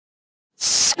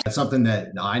That's something that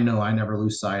I know I never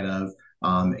lose sight of,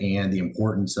 and the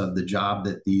importance of the job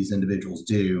that these individuals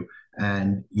do.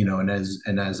 And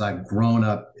and as I've grown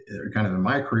up, kind of in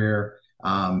my career,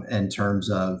 in terms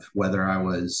of whether I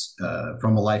was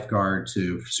from a lifeguard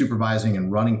to supervising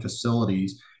and running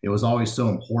facilities, it was always so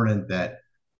important that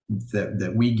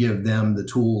we give them the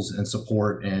tools and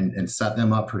support and set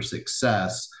them up for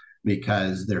success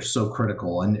because they're so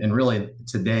critical. And really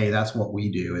today, that's what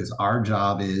we do. Is our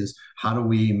job is how do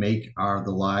we make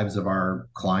the lives of our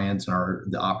clients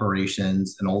and the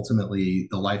operations and ultimately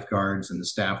the lifeguards and the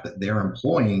staff that they're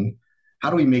employing,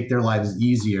 how do we make their lives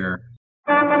easier?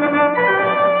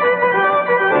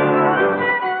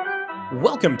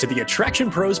 Welcome to the Attraction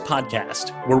Pros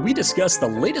podcast, where we discuss the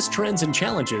latest trends and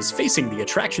challenges facing the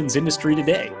attractions industry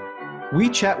today. We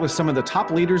chat with some of the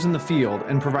top leaders in the field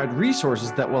and provide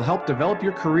resources that will help develop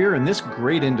your career in this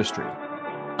great industry.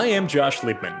 I am Josh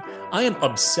Liebman. I am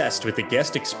obsessed with the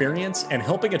guest experience and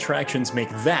helping attractions make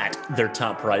that their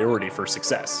top priority for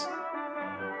success.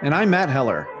 And I'm Matt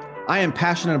Heller. I am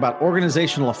passionate about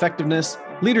organizational effectiveness,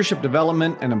 leadership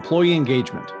development, and employee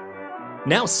engagement.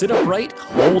 Now sit upright,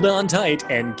 hold on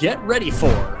tight, and get ready for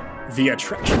the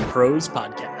Attraction Pros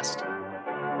podcast.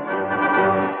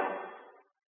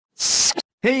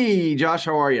 Hey, Josh,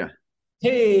 how are you?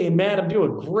 Hey, Matt, I'm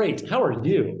doing great. How are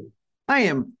you? I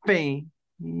am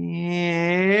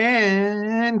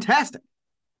fantastic.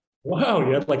 Wow,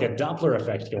 you had like a Doppler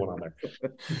effect going on there.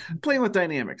 Playing with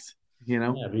dynamics,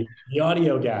 Yeah, the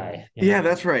audio guy. Yeah,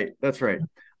 that's right. That's right.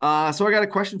 So I got a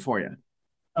question for you.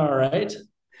 All right.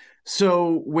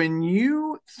 So when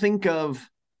you think of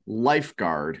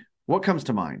lifeguard, what comes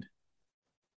to mind?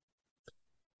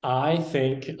 I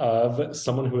think of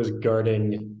someone who is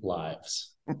guarding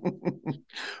lives. Go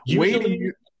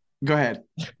ahead.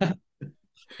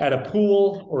 At a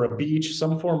pool or a beach,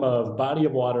 some form of body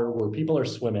of water where people are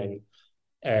swimming,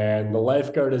 and the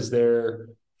lifeguard is there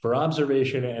for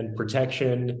observation and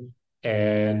protection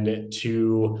and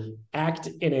to act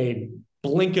in a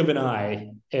blink of an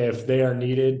eye if they are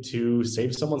needed to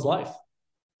save someone's life.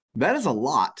 That is a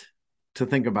lot to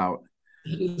think about.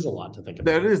 It is a lot to think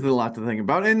about. That is a lot to think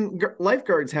about. And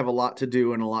lifeguards have a lot to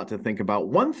do and a lot to think about.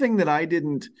 One thing that I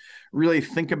didn't really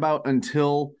think about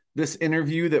until this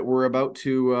interview that we're about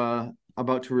to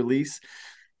release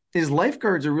is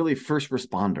lifeguards are really first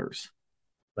responders.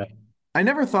 Right. I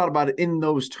never thought about it in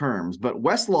those terms, but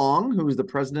Wes Long, who is the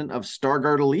president of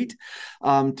Stargard Elite,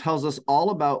 tells us all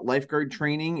about lifeguard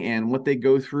training and what they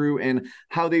go through and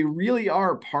how they really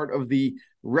are part of the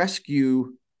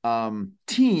rescue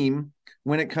team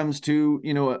when it comes to,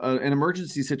 an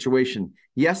emergency situation.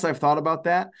 Yes, I've thought about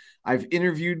that. I've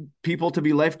interviewed people to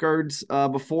be lifeguards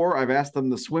before. I've asked them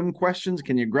the swim questions.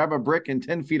 Can you grab a brick in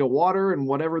 10 feet of water and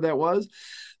whatever that was?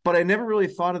 But I never really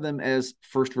thought of them as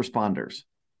first responders.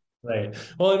 Right.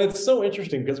 Well, and it's so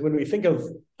interesting because when we think of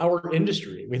our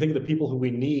industry, we think of the people who we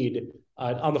need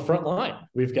on the front line.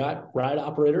 We've got ride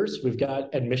operators, we've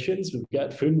got admissions, we've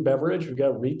got food and beverage, we've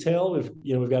got retail,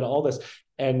 we've got all this,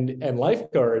 and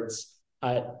lifeguards.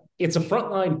 It's a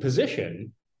frontline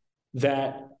position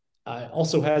that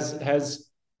also has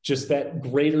just that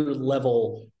greater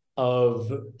level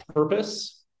of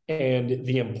purpose and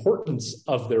the importance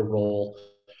of their role.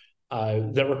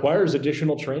 That requires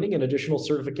additional training and additional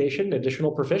certification,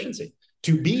 additional proficiency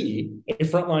to be a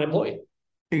frontline employee.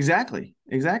 Exactly.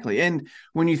 And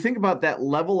when you think about that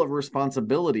level of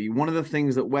responsibility, one of the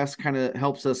things that Wes kind of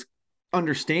helps us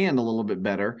understand a little bit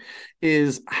better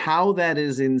is how that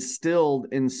is instilled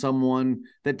in someone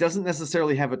that doesn't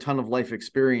necessarily have a ton of life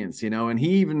experience, and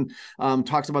he even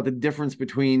talks about the difference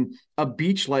between a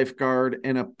beach lifeguard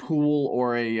and a pool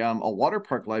or a water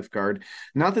park lifeguard.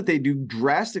 Not that they do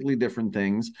drastically different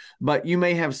things, but you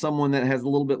may have someone that has a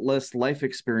little bit less life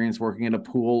experience working at a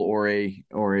pool or a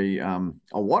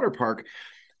water park,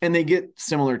 and they get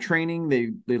similar training.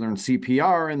 They learn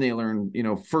CPR and they learn,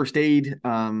 first aid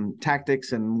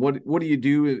tactics and what do you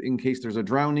do in case there's a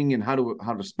drowning and how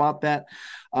to spot that.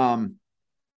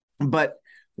 But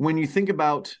when you think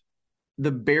about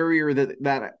the barrier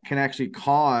that can actually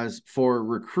cause for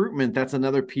recruitment, that's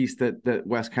another piece that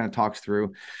Wes kind of talks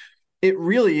through. It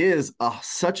really is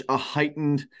such a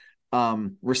heightened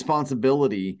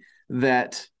responsibility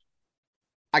that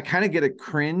I kind of get a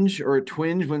cringe or a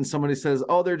twinge when somebody says,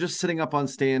 oh, they're just sitting up on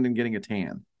stand and getting a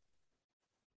tan.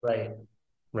 Right.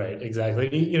 Right,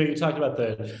 exactly. You talked about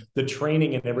the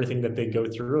training and everything that they go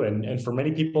through, and for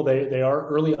many people, they are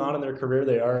early on in their career.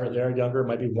 They are younger. It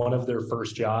might be one of their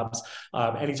first jobs.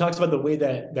 And he talks about the way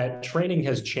that training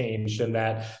has changed, and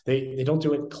that they don't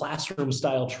do it classroom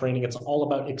style training. It's all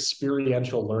about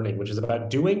experiential learning, which is about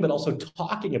doing, but also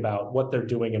talking about what they're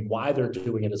doing and why they're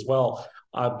doing it as well.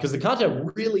 Because the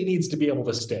content really needs to be able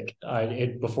to stick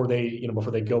before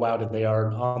they go out and they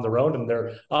are on their own and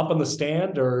they're up on the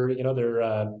stand, or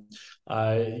they're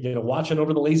watching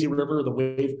over the lazy river or the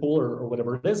wave pool, or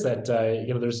whatever it is that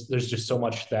there's just so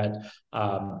much that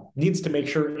needs to make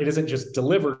sure it isn't just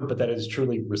delivered, but that it is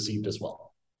truly received as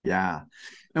well. Yeah.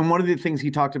 And one of the things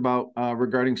he talked about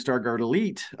regarding Stargard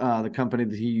Elite, the company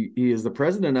that he is the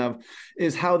president of,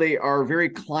 is how they are very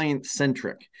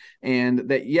client-centric. And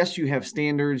that, yes, you have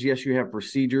standards, yes, you have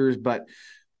procedures, but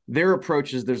their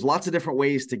approach is there's lots of different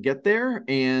ways to get there,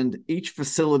 and each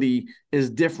facility is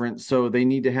different. So they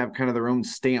need to have kind of their own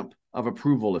stamp of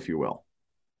approval, if you will.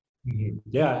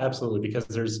 Yeah, absolutely. Because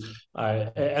there's,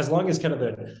 as long as kind of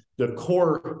the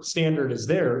core standard is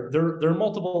there are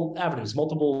multiple avenues,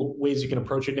 multiple ways you can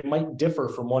approach it. It might differ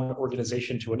from one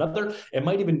organization to another. It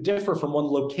might even differ from one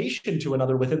location to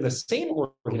another within the same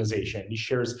organization. He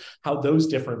shares how those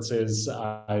differences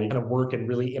kind of work and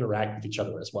really interact with each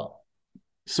other as well.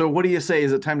 So what do you say?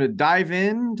 Is it time to dive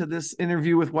into this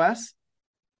interview with Wes?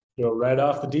 Go right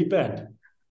off the deep end.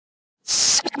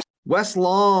 Wes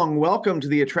Long, welcome to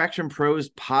the Attraction Pros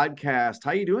podcast.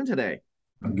 How are you doing today?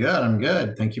 I'm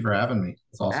good. Thank you for having me.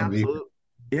 It's awesome to be here.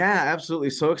 Yeah, absolutely.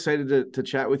 So excited to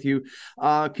chat with you.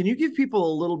 Can you give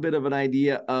people a little bit of an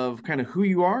idea of kind of who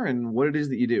you are and what it is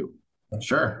that you do?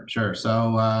 Sure. So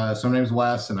my name's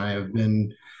Wes, and I have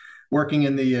been working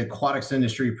in the aquatics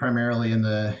industry, primarily in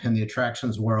the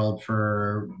attractions world,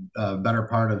 for a better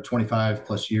part of 25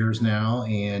 plus years now.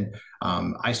 And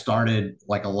I started,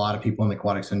 like a lot of people in the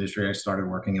aquatics industry, I started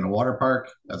working in a water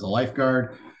park as a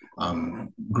lifeguard.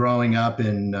 Growing up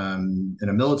in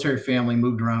a military family,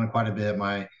 moved around quite a bit.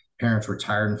 My parents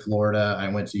retired in Florida. I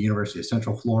went to University of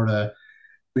Central Florida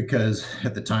because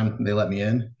at the time they let me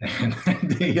in,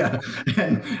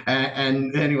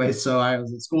 and anyway, so I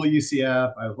was at school at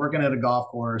UCF. I was working at a golf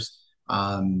course.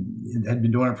 Had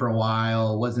been doing it for a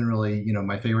while. Wasn't really,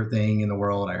 my favorite thing in the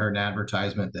world. I heard an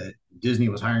advertisement that Disney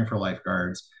was hiring for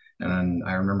lifeguards, and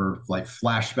I remember like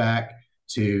flashback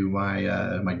to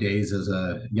my days as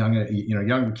a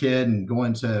young kid and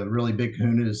going to really big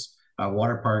Kahuna's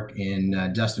water park in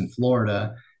Destin,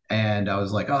 Florida. And I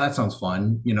was like, oh, that sounds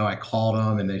fun. I called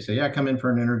them and they say, yeah, come in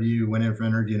for an interview. Went in for an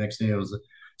interview. Next day it was a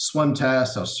swim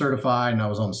test. I was certified and I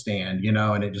was on the stand,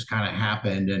 and it just kind of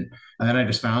happened. And then I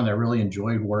just found I really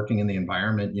enjoyed working in the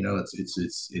environment.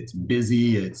 It's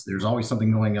busy. There's always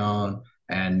something going on.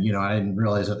 And, I didn't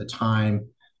realize at the time,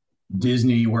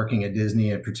 working at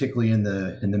Disney, and particularly in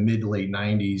the mid to late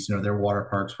 90s, their water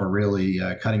parks were really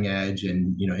cutting edge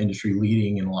and, industry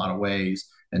leading in a lot of ways.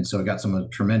 And so I got some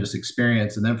tremendous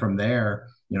experience. And then from there,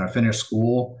 I finished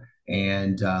school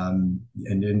and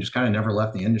just kind of never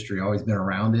left the industry, always been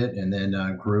around it. And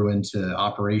then grew into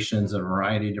operations of a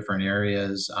variety of different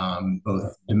areas,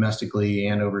 both domestically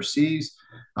and overseas.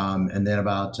 And then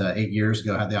about 8 years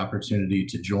ago, I had the opportunity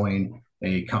to join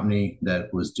a company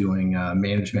that was doing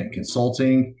management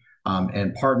consulting,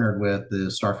 and partnered with the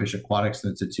Starfish Aquatics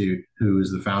Institute, who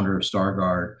is the founder of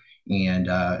Stargard. And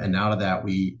out of that,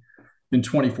 we, in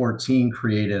 2014,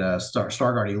 created a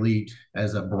Stargard Elite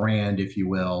as a brand, if you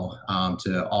will,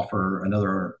 to offer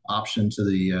another option to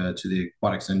the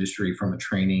aquatics industry from a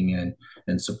training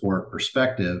and support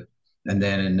perspective. And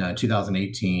then in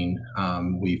 2018,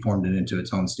 we formed it into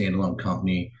its own standalone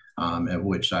company, at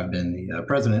which I've been the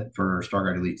president for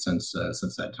Stargard Elite since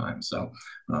that time.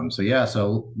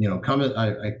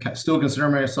 I still consider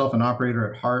myself an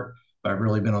operator at heart, but I've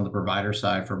really been on the provider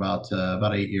side for about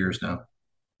 8 years now.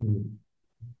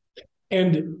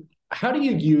 And how do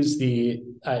you use the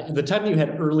time that you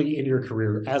had early in your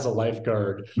career as a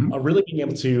lifeguard, really being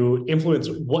able to influence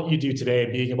what you do today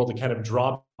and being able to kind of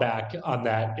draw back on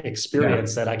that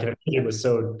experience that I can imagine was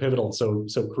so pivotal, so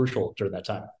crucial during that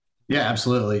time? Yeah,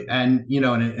 absolutely. And,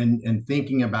 and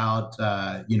thinking about,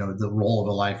 the role of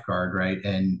a lifeguard, right.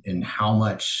 And how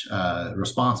much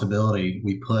responsibility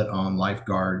we put on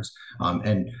lifeguards,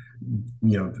 and,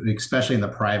 especially in the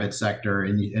private sector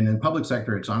and in public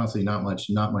sector, it's honestly not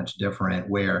much different,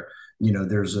 where,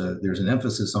 there's an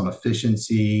emphasis on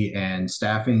efficiency and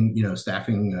staffing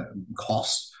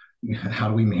costs. How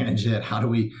do we manage it? How do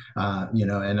we, and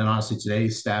then honestly, today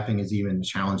staffing is even a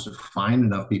challenge to find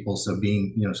enough people. So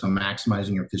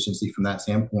maximizing your efficiency from that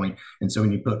standpoint. And so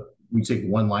when you put we take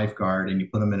one lifeguard and you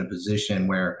put them in a position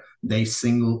where they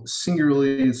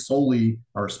singularly solely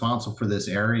are responsible for this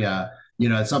area,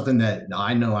 it's something that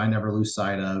I know I never lose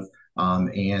sight of,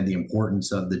 and the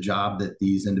importance of the job that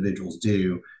these individuals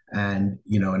do. And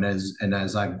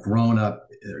as I've grown up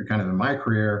kind of in my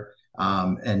career,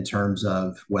 in terms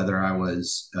of whether I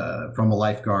was from a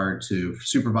lifeguard to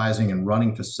supervising and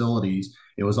running facilities,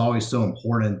 it was always so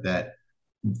important that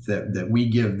we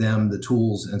give them the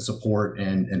tools and support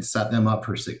and set them up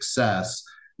for success,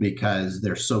 because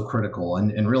they're so critical.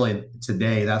 And really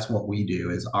today, that's what we do.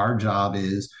 Is our job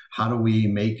is, how do we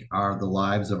make the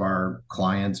lives of our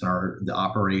clients and the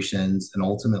operations, and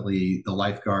ultimately the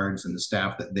lifeguards and the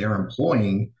staff that they're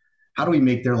employing, how do we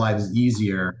make their lives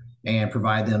easier and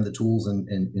provide them the tools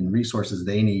and resources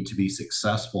they need to be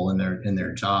successful in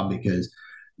their job? Because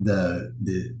the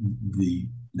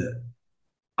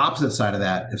opposite side of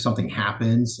that, if something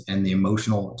happens, and the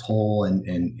emotional toll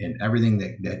and everything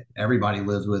that everybody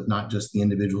lives with, not just the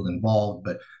individuals involved,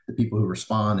 but the people who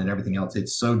respond and everything else,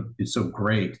 it's so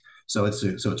great. So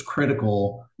it's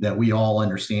critical that we all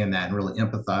understand that and really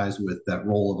empathize with that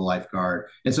role of a lifeguard.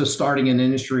 And so starting in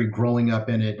industry, growing up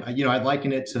in it, I'd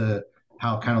liken it to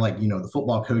how kind of like, the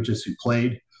football coaches who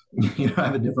played,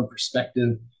 have a different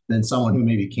perspective than someone who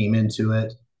maybe came into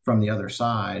it from the other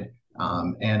side.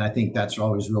 And I think that's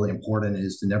always really important,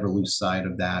 is to never lose sight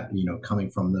of that, coming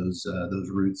from those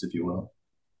roots, if you will.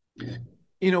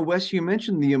 Wes, you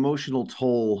mentioned the emotional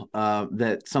toll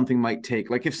that something might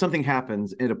take, like if something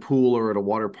happens at a pool or at a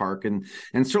water park, and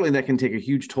certainly that can take a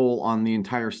huge toll on the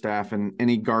entire staff and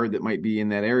any guard that might be in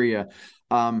that area.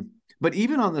 But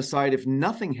even on the side, if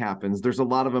nothing happens, there's a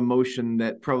lot of emotion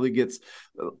that probably gets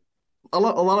a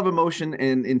lot of emotion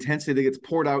and intensity that gets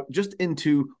poured out just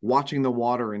into watching the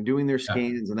water and doing their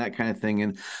scans and that kind of thing.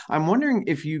 And I'm wondering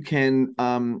if you can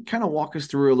kind of walk us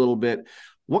through a little bit,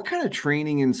 what kind of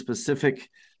training and specific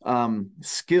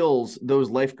skills those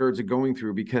lifeguards are going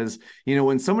through, because,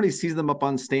 when somebody sees them up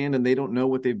on stand and they don't know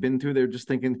what they've been through, they're just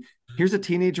thinking, here's a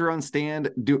teenager on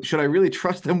stand. Should I really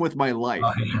trust them with my life?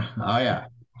 Oh yeah.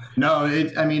 No,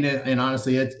 and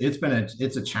honestly,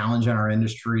 it's a challenge in our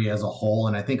industry as a whole.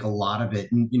 And I think a lot of it,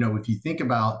 if you think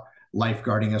about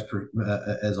lifeguarding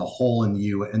as a whole in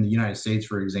the United States,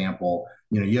 for example,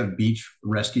 you have beach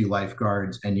rescue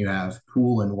lifeguards, and you have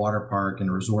pool and water park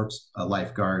and resorts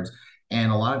lifeguards.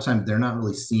 And a lot of times they're not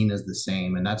really seen as the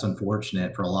same. And that's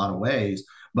unfortunate for a lot of ways.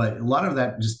 But a lot of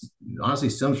that just honestly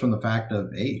stems from the fact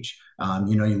of age.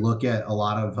 You look at a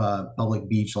lot of public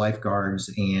beach lifeguards,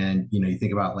 and you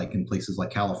think about like in places like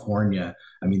California.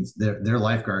 I mean, their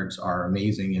lifeguards are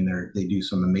amazing, and they do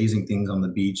some amazing things on the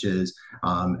beaches,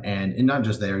 and not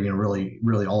just there. Really,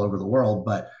 really all over the world.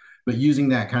 But using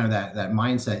that kind of that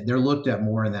mindset, they're looked at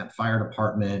more in that fire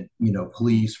department,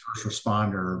 police, first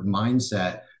responder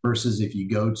mindset, versus if you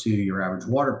go to your average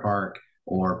water park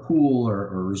or pool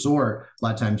or resort, a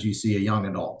lot of times you see a young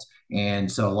adult.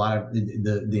 And so a lot of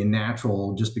the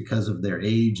natural, just because of their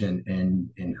age and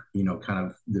kind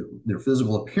of their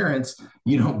physical appearance,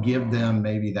 you don't give them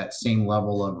maybe that same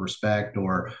level of respect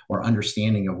or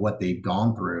understanding of what they've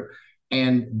gone through.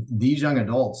 And these young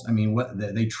adults, I mean,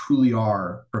 they truly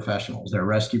are professionals. They're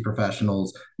rescue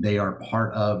professionals. They are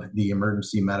part of the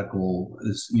emergency medical,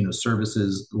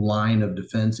 services line of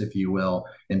defense, if you will,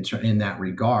 in that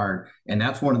regard. And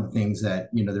that's one of the things that,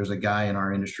 there's a guy in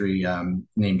our industry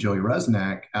named Joey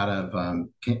Resnack out of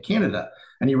Canada.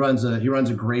 And he runs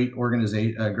a great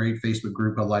organization, a great Facebook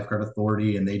group called Lifeguard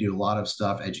Authority, and they do a lot of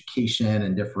stuff, education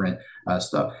and different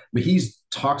stuff. But he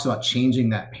talks about changing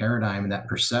that paradigm and that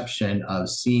perception of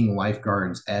seeing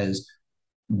lifeguards as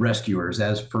rescuers,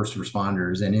 as first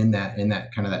responders, and in that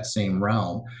kind of that same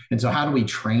realm. And so, how do we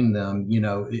train them?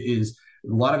 Is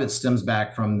a lot of it stems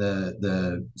back from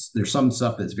there's some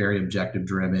stuff that's very objective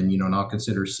driven, and I'll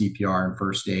consider CPR and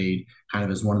first aid kind of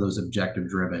as one of those objective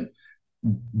driven.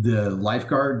 The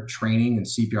lifeguard training and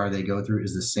CPR they go through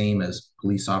is the same as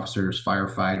police officers,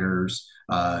 firefighters,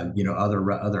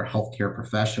 other healthcare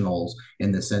professionals,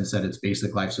 in the sense that it's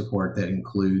basic life support that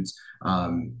includes,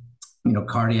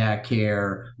 cardiac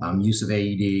care, use of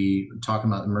AED,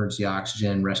 talking about emergency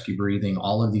oxygen, rescue breathing,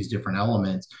 all of these different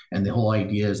elements. And the whole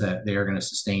idea is that they are going to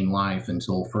sustain life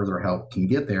until further help can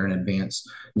get there, and advanced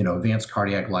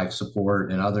cardiac life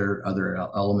support and other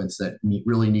elements that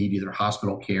really need either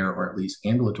hospital care or at least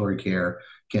ambulatory care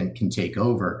can take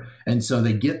over. And so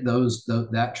they get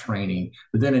that training.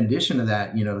 But then in addition to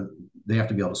that, they have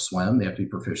to be able to swim. They have to be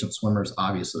proficient swimmers,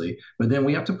 obviously. But then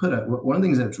we have to one of the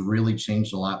things that's really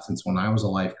changed a lot since when I was a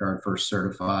lifeguard first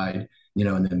certified, in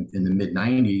the mid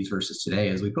 90s versus today,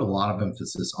 is we put a lot of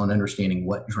emphasis on understanding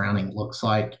what drowning looks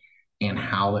like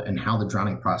how the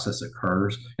drowning process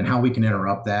occurs and how we can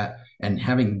interrupt that, and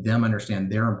having them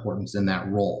understand their importance in that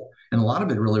role. And a lot of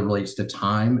it really relates to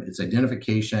time. It's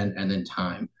identification and then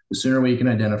time. The sooner we can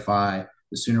identify,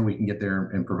 the sooner we can get there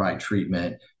and provide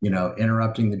treatment.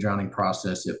 Interrupting the drowning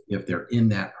process, if they're in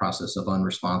that process of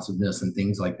unresponsiveness and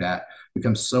things like that,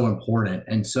 becomes so important.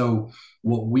 And so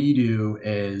what we do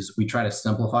is we try to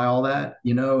simplify all that,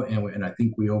 and I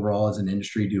think we overall as an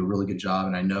industry do a really good job.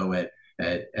 And I know at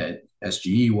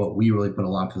SGE, what we really put a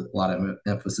lot of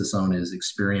emphasis on is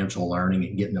experiential learning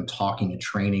and getting them talking and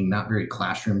training, not very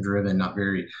classroom driven, not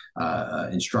very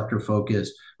instructor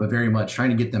focused, but very much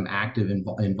trying to get them active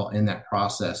in that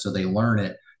process so they learn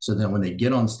it. So that when they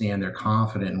get on stand, they're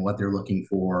confident in what they're looking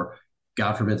for.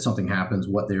 God forbid something happens,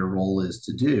 what their role is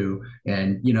to do,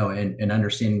 and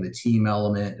understanding the team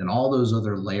element and all those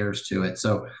other layers to it.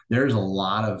 So there's a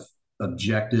lot of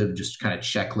objective, just kind of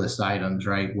checklist items,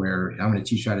 right? Where I'm going to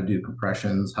teach you how to do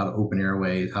compressions, how to open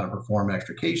airways, how to perform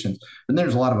extrications. But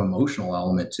there's a lot of emotional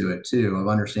element to it too, of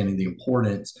understanding the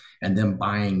importance and them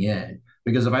buying in.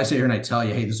 Because if I sit here and I tell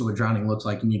you, hey, this is what drowning looks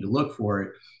like, you need to look for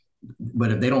it.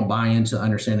 But if they don't buy into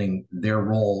understanding their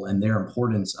role and their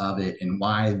importance of it and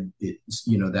why it's,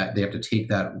 that they have to take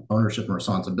that ownership and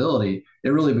responsibility, it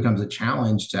really becomes a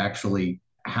challenge to actually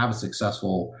have a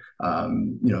successful,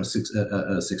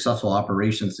 a successful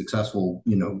operation, successful,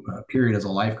 period as a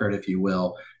lifeguard, if you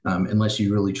will, unless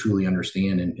you really truly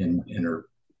understand and are,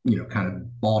 kind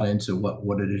of bought into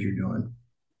what it is you're doing.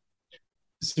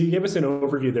 So you gave us an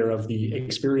overview there of the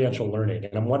experiential learning,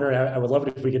 and I'm wondering, I would love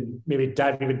it if we could maybe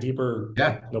dive even deeper,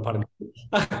 no pun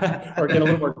intended, or get a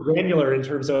little more granular in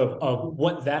terms of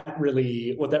what that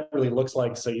really looks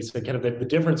like. So you said kind of the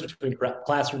difference between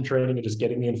classroom training and just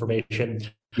getting the information.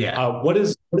 Yeah. What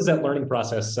does that learning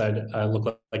process look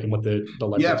like, and what the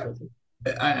lessons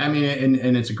yeah. I mean,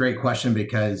 and it's a great question,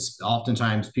 because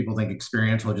oftentimes people think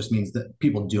experiential just means that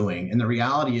people doing, and the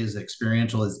reality is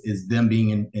experiential is them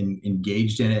being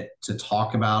engaged in it, to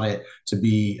talk about it, to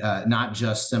be not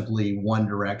just simply one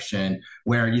direction.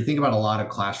 Where you think about a lot of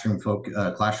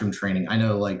classroom training. I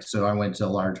know, so I went to a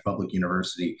large public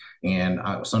university, and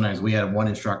sometimes we had one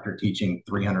instructor teaching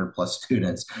 300 plus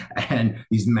students and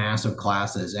these massive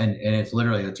classes, and it's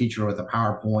literally a teacher with a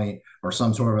PowerPoint or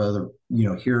some sort of other,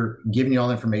 here giving you all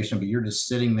the information, but you're just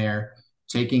sitting there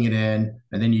taking it in,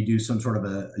 and then you do some sort of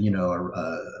a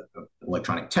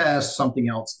electronic test, something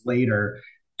else later,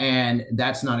 and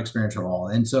that's not experiential at all.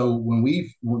 And so when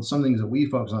some things that we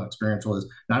focus on experiential is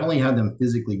not only have them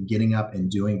physically getting up and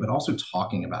doing, but also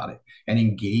talking about it and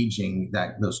engaging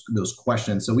those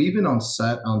questions. So even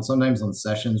sometimes on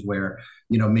sessions where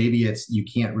maybe you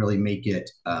can't really make it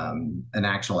an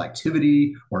actual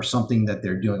activity or something that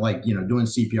they're doing, doing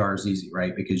CPR is easy,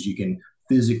 right? Because you can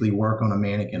physically work on a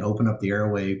mannequin, open up the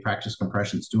airway, practice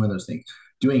compressions, doing those things.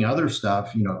 Doing other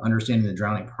stuff, understanding the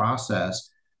drowning process,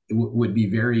 would be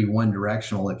very one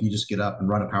directional if you just get up and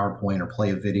run a PowerPoint or play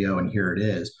a video and here it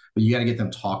is. But you got to get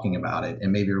them talking about it and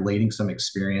maybe relating some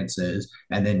experiences,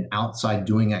 and then outside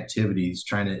doing activities,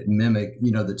 trying to mimic,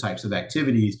 the types of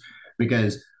activities,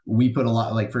 because we put a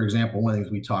lot, for example, one of the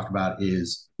things we talk about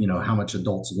is, how much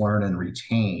adults learn and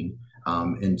retain,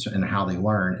 and how they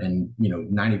learn. And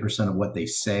 90% of what they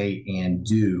say and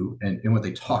do, and what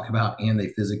they talk about and they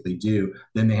physically do,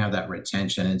 then they have that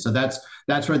retention. And so that's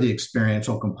where the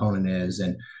experiential component is.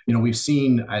 And we've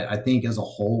seen, I think as a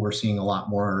whole, we're seeing a lot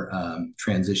more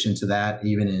transition to that,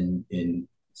 even in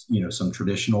some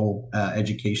traditional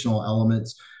educational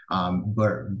elements,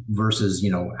 but versus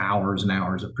hours and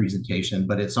hours of presentation.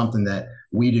 But it's something that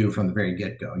we do from the very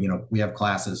get-go. We have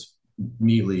classes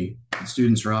immediately,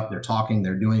 students are up, they're talking,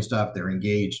 they're doing stuff, they're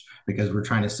engaged, because we're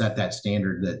trying to set that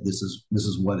standard that this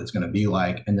is what it's going to be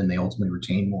like, and then they ultimately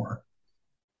retain more.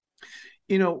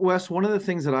 Wes, one of the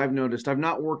things that I've noticed, I've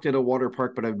not worked at a water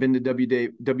park, but I've been to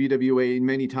WWA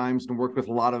many times and worked with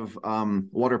a lot of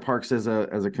water parks as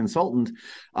a consultant.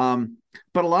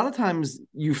 But a lot of times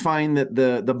you find that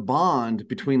the bond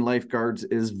between lifeguards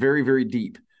is very, very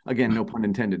deep. Again, no pun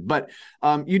intended, but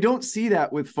you don't see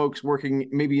that with folks working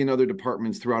maybe in other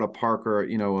departments throughout a park or,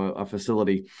 a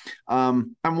facility.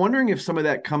 I'm wondering if some of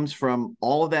that comes from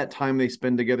all of that time they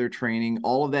spend together training,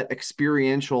 all of that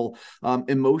experiential,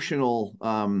 emotional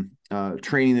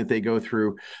training that they go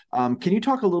through. Can you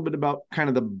talk a little bit about kind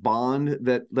of the bond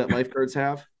that lifeguards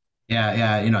have?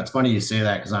 Yeah. It's funny you say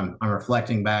that, because I'm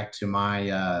reflecting back to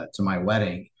my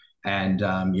wedding. And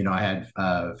I had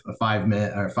 5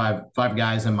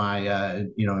 guys in my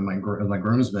in my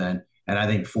groomsmen, And I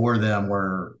think 4 of them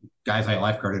were guys I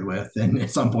lifeguarded with, and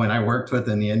at some point I worked with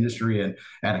in the industry, and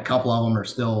a couple of them are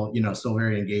still, still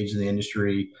very engaged in the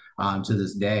industry to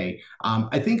this day.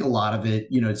 I think a lot of it,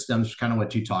 it stems kind of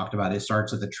what you talked about. It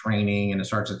starts at the training, and it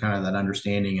starts at kind of that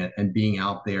understanding and being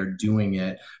out there doing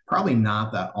it. Probably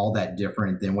not that all that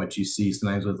different than what you see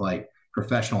sometimes with like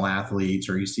professional athletes,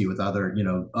 or you see with other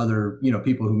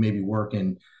people who maybe work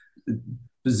in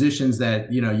positions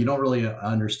that you don't really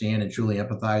understand and truly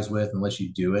empathize with unless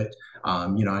you do it. I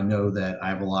know that I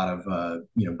have a lot of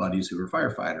buddies who are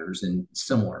firefighters, and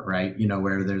similar, right?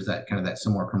 Where there's that kind of that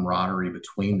similar camaraderie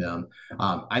between them.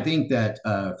 I think that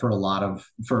for a lot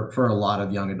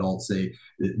of young adults,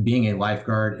 being a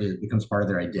lifeguard, it becomes part of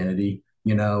their identity.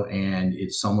 And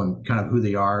it's someone kind of who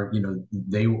they are.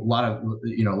 A lot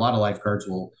of lifeguards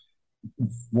will,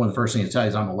 one of the first things to tell you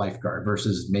is I'm a lifeguard,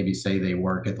 versus maybe say they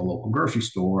work at the local grocery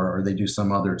store, or they do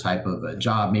some other type of a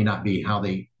job. May not be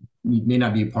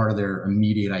part of their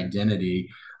immediate identity,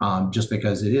 just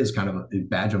because it is kind of a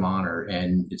badge of honor,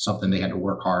 and it's something they had to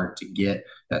work hard to get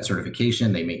that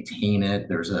certification. They maintain it.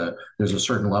 There's a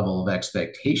certain level of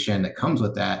expectation that comes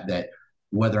with that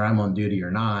whether I'm on duty or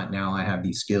not, now I have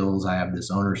these skills, I have this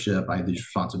ownership, I have these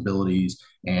responsibilities.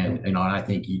 And, I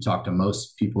think you talk to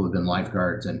most people who've been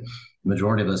lifeguards, and the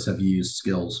majority of us have used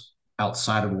skills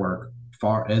outside of work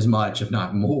far as much, if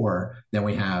not more, than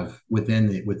we have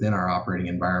within our operating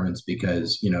environments,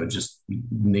 because, just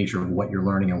nature of what you're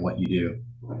learning and what you do.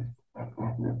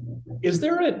 Is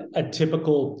there a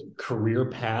typical career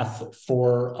path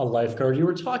for a lifeguard? You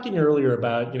were talking earlier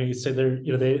about, you said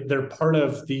they're part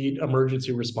of the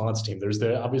emergency response team. There's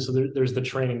there's the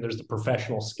training, there's the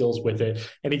professional skills with it.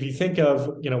 And if you think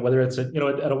of, whether it's at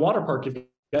a water park, you've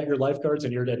got your lifeguards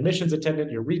and your admissions attendant,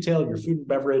 your retail, your food and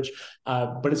beverage.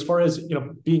 But as far as,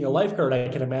 being a lifeguard, I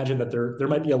can imagine that there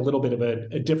might be a little bit of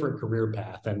a different career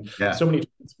path, and so many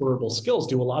transferable skills.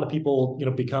 Do a lot of people,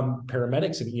 become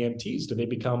paramedics and EMTs? Do they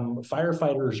become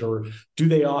firefighters, or do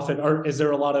they is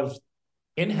there a lot of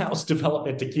in-house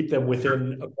development to keep them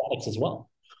within aquatics as well?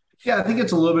 Yeah, I think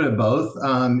it's a little bit of both.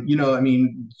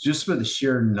 Just for the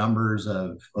sheer numbers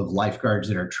of lifeguards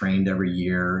that are trained every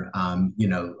year,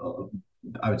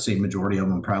 I would say majority of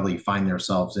them probably find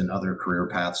themselves in other career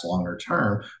paths longer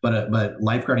term, but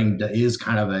lifeguarding is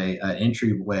kind of a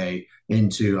entryway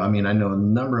into. I mean, I know a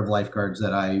number of lifeguards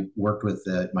that I worked with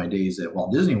at my days at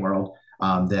Walt Disney World,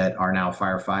 that are now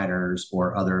firefighters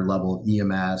or other level of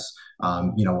EMS.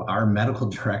 Our medical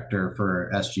director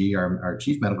for SG, our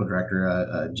chief medical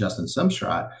director, Justin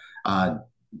Simstrat,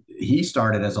 he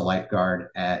started as a lifeguard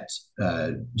at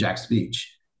Jax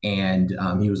Beach. And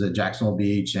he was at Jacksonville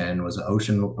Beach and was an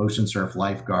ocean surf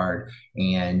lifeguard,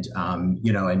 and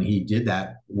and he did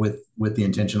that with the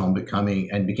intention on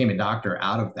became a doctor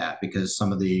out of that, because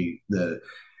some of the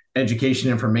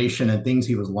education, information, and things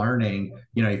he was learning,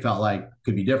 he felt like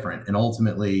could be different, and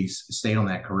ultimately stayed on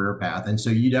that career path. And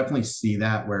so you definitely see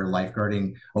that, where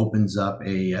lifeguarding opens up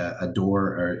a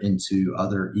door into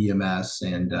other EMS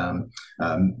and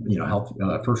health,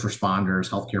 first responders,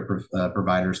 healthcare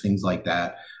providers, things like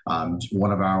that.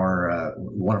 One of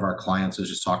our clients I was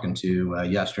just talking to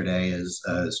yesterday is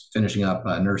finishing up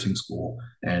nursing school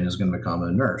and is going to become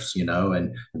a nurse,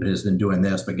 and has been doing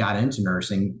this, but got into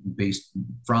nursing based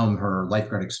from her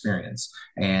lifeguard experience,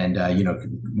 and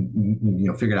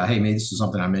figured out, hey, maybe this is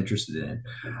something I'm interested in.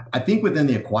 I think within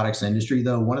the aquatics industry,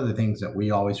 though, one of the things that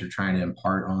we always are trying to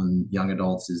impart on young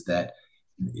adults is that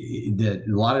a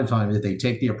lot of times that they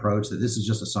take the approach that this is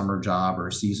just a summer job or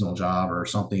a seasonal job or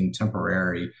something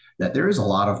temporary, that there is a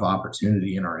lot of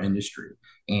opportunity in our industry.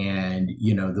 And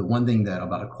the one thing that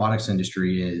about aquatics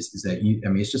industry is that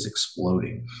it's just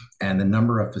exploding, and the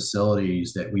number of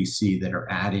facilities that we see that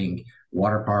are adding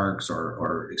water parks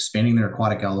or expanding their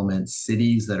aquatic elements,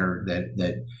 cities that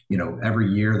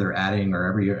every year they're adding, or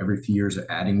every few years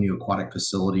they're adding new aquatic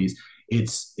facilities. It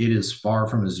is far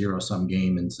from a zero-sum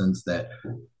game, in the sense that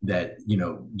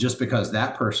just because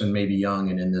that person may be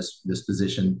young and in this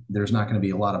position, there's not going to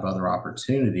be a lot of other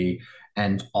opportunity.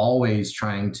 And always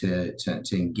trying to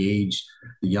engage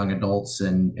the young adults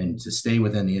and to stay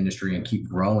within the industry and keep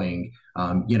growing.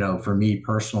 For me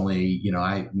personally,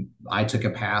 I took a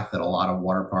path that a lot of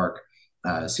water park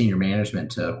senior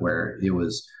management took, where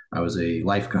I was a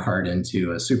lifeguard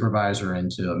into a supervisor,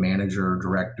 into a manager,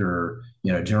 director,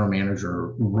 general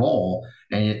manager role.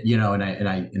 And,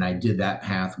 I did that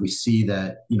path. We see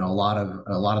that, a lot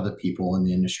of the people in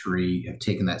the industry have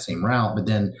taken that same route, but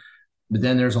then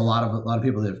there's a lot of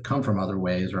people that have come from other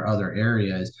ways or other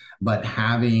areas. But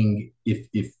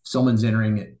if someone's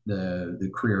entering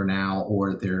the career now,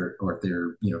 or if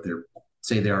they're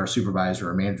say they are a supervisor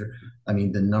or a manager, I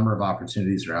mean, the number of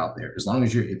opportunities are out there. As long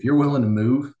as if you're willing to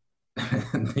move,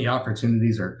 the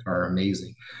opportunities are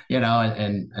amazing.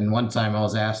 And one time I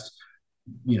was asked,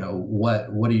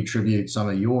 what do you attribute some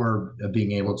of your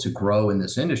being able to grow in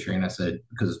this industry? And I said,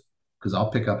 because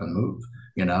I'll pick up and move,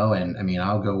 and I mean,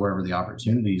 I'll go wherever the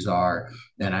opportunities are.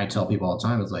 And I tell people all the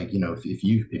time, it's like, if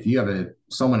you have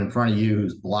someone in front of you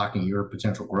who's blocking your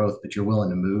potential growth, but you're willing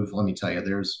to move, let me tell you,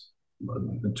 there's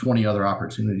 20 other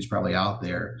opportunities probably out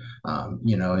there, and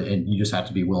you just have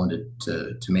to be willing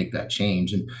to make that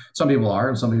change. And some people are,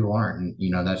 and some people aren't,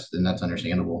 and that's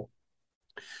understandable.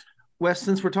 Wes,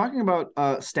 since we're talking about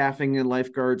staffing and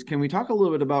lifeguards, can we talk a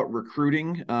little bit about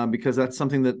recruiting? Because that's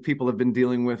something that people have been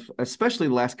dealing with, especially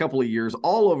the last couple of years,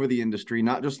 all over the industry,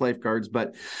 not just lifeguards,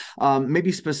 but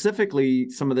maybe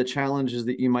specifically some of the challenges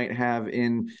that you might have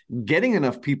in getting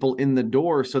enough people in the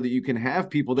door so that you can have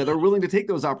people that are willing to take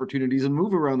those opportunities and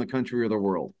move around the country or the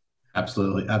world.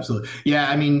 Absolutely. Absolutely. Yeah.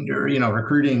 I mean,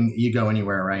 recruiting, you go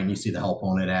anywhere, right? And you see the help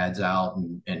wanted ads out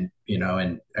and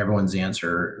everyone's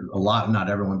answer, not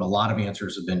everyone, but a lot of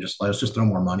answers have been just, let's just throw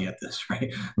more money at this,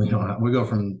 right? We go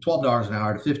from $12 an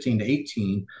hour to 15 to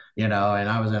 18, and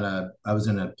I was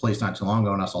in a place not too long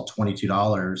ago and I saw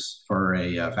 $22 for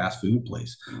a fast food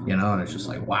place, and it's just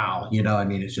like, wow, I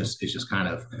mean, it's just kind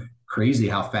of crazy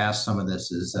how fast some of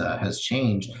this has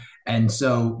changed. And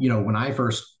so, when I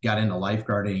first got into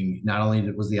lifeguarding, not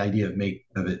only was the idea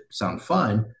of it sound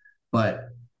fun, but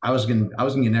I was going to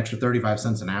get an extra 35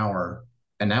 cents an hour.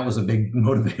 And that was a big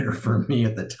motivator for me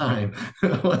at the time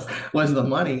was the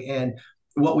money. And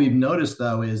what we've noticed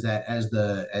though, is that as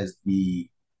the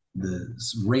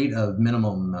rate of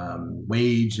minimum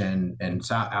wage and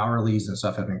hourlies and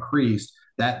stuff have increased,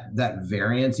 that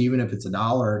variance, even if it's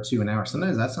 $1 or $2 an hour,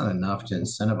 sometimes that's not enough to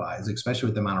incentivize, especially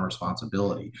with the amount of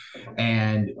responsibility.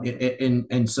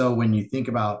 And so when you think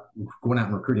about going out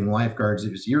and recruiting lifeguards,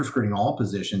 if you're recruiting all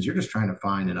positions, you're just trying to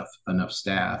find enough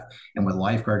staff. And with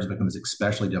lifeguards, it becomes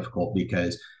especially difficult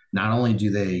because not only do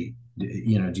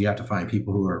you have to find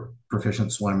people who are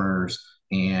proficient swimmers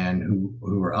and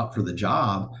who are up for the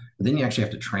job, but then you actually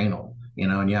have to train them.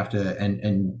 And you have to,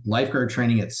 and lifeguard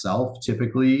training itself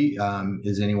typically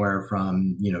is anywhere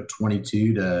from,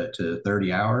 22 to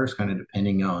 30 hours, kind of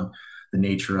depending on the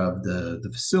nature of the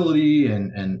facility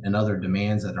and other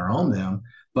demands that are on them.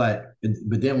 But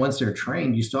then once they're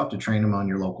trained, you still have to train them on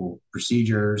your local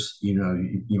procedures.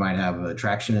 You might have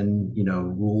attraction,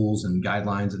 rules and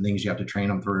guidelines and things you have to train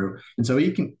them through. And so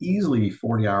it can easily be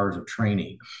 40 hours of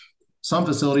training. Some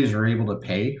facilities are able to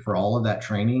pay for all of that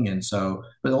training,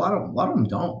 but a lot of them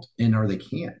don't, or they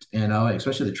can't,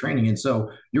 especially the training. And so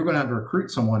you're going to have to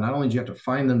recruit someone. Not only do you have to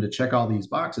find them to check all these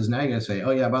boxes, now you got to say, oh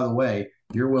yeah, by the way,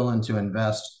 you're willing to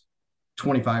invest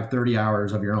 25, 30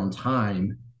 hours of your own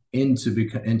time into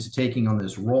taking on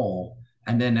this role.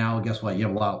 And then now, guess what? You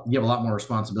have a lot more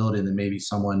responsibility than maybe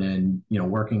someone in,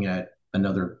 working at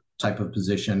another type of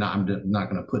position. I'm not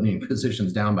going to put any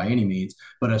positions down by any means,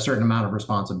 but a certain amount of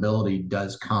responsibility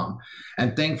does come.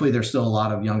 And thankfully, there's still a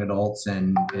lot of young adults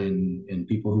and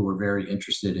people who are very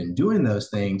interested in doing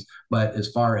those things. But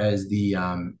as far as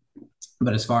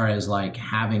like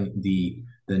having the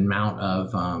amount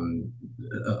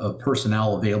of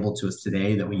personnel available to us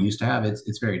today that we used to have,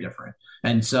 it's very different.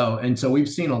 And so we've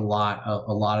seen a lot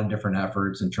of different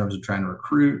efforts in terms of trying to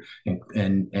recruit and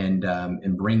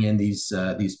bring in these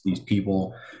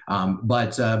people.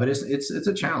 But it's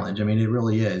a challenge. I mean, it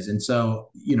really is. And so,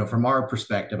 from our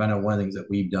perspective, I know one of the things that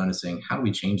we've done is saying, how do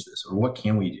we change this, or what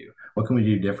can we do? What can we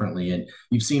do differently? And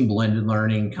you've seen blended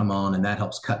learning come on, and that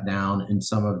helps cut down in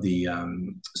some of the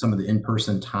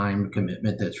in-person time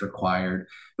commitment that's required,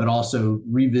 but also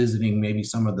revisiting maybe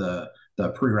some of the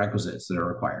prerequisites that are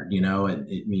required.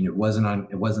 It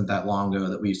wasn't that long ago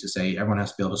that we used to say everyone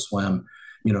has to be able to swim,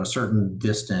 a certain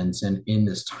distance and in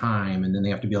this time, and then they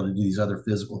have to be able to do these other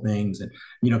physical things.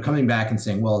 And coming back and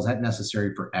saying, well, is that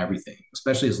necessary for everything,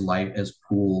 especially as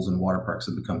pools and water parks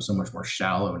have become so much more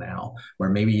shallow now, where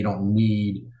maybe you don't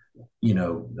need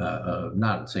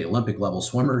not say Olympic level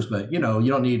swimmers, but you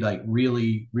don't need like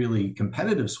really, really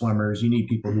competitive swimmers. You need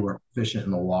people who are proficient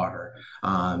in the water,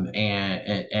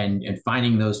 and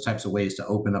finding those types of ways to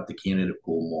open up the candidate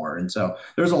pool more. And so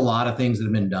there's a lot of things that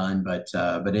have been done, but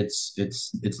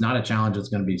it's not a challenge that's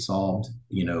going to be solved,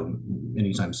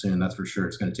 anytime soon. That's for sure.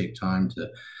 It's going to take time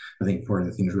I think, for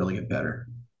the things really get better.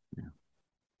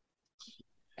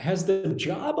 Has the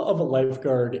job of a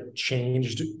lifeguard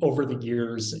changed over the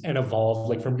years and evolved,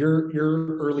 like from your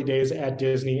early days at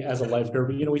Disney as a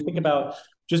lifeguard? We think about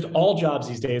just all jobs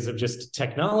these days of just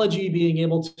technology being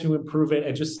able to improve it,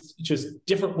 and just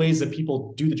different ways that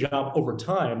people do the job over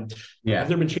time. Yeah. Have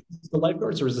there been changes to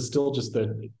lifeguards, or is it still just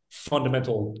the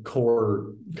fundamental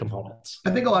core components?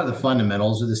 I think a lot of the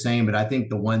fundamentals are the same, but I think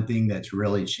the one thing that's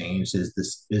really changed is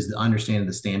the understanding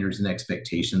the standards and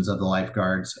expectations of the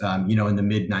lifeguards. In the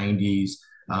mid 90s,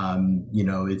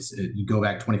 you go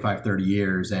back 25, 30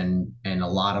 years, and a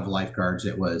lot of lifeguards,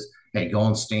 it was, hey, go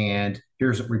and stand.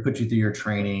 We put you through your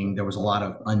training. There was a lot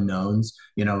of unknowns,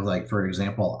 like, for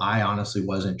example, I honestly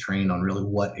wasn't trained on really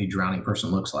what a drowning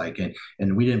person looks like.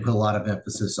 And we didn't put a lot of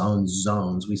emphasis on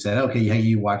zones. We said, okay, hey,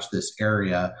 you watch this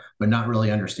area, but not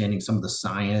really understanding some of the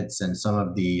science and some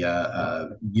of the,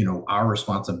 our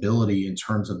responsibility in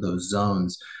terms of those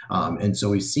zones. And so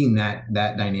we've seen that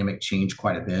dynamic change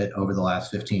quite a bit over the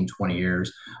last 15, 20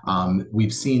 years.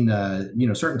 We've seen,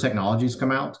 certain technologies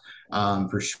come out.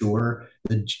 For sure,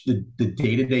 the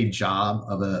day-to-day job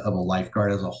of a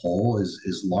lifeguard as a whole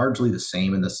is largely the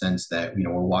same, in the sense that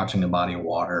we're watching a body of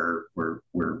water,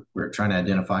 we're trying to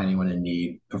identify anyone in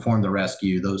need, perform the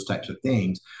rescue, those types of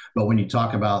things. But when you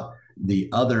talk about the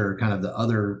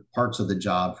other parts of the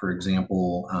job, for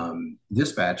example,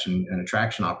 dispatch and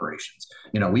attraction operations,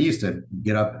 we used to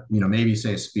get up, maybe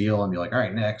say a spiel and be like, all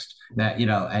right, next, that,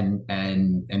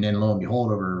 and then lo and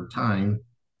behold, over time,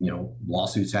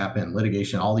 lawsuits happen,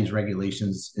 litigation, all these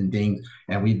regulations and things,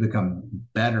 and we've become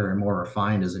better and more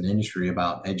refined as an industry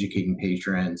about educating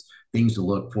patrons, things to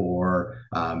look for.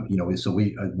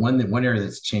 One area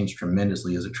that's changed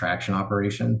tremendously is attraction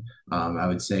operation. I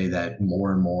would say that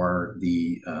more and more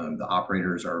the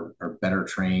operators are better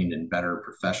trained and better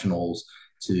professionals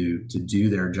to do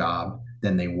their job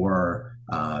than they were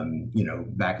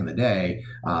back in the day.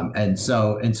 And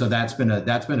so that's been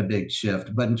a big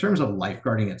shift. But in terms of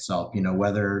lifeguarding itself,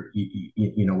 whether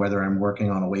I'm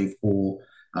working on a wave pool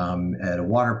at a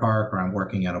water park, or I'm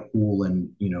working at a pool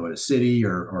in, at a city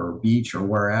or beach or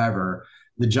wherever,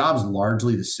 the job's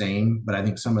largely the same. But I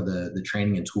think some of the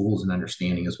training and tools and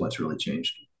understanding is what's really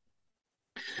changed.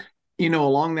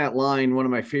 Along that line, one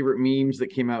of my favorite memes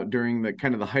that came out during the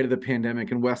kind of the height of the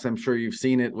pandemic, and Wes, I'm sure you've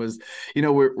seen it, was,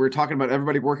 we're talking about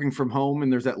everybody working from home,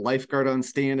 and there's that lifeguard on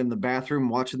stand in the bathroom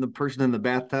watching the person in the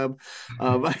bathtub.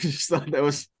 I just thought that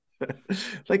was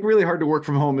like really hard to work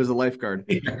from home as a lifeguard.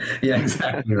 Yeah,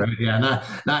 exactly right. Yeah,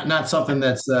 not something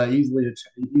that's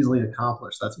easily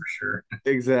accomplished. That's for sure.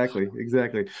 Exactly.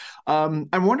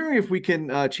 I'm wondering if we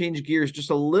can change gears just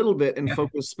a little bit and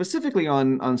focus specifically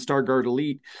on StarGuard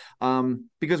Elite,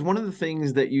 because one of the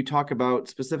things that you talk about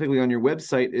specifically on your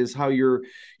website is how your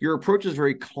approach is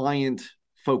very client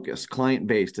focused, client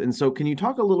based. And so, can you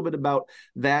talk a little bit about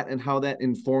that and how that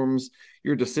informs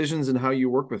your decisions and how you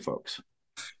work with folks?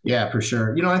 Yeah, for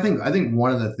sure. I think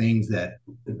one of the things that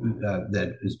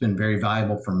has been very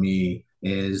valuable for me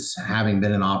is having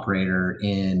been an operator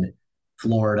in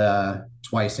Florida,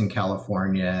 twice in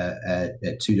California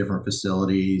at two different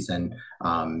facilities, and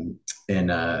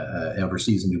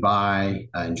overseas in Dubai,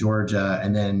 in Georgia,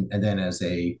 and then as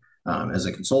a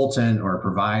consultant or a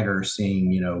provider,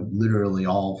 seeing literally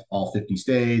all 50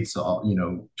 states,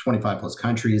 25 plus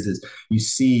countries. Is you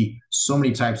see so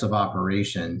many types of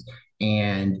operations.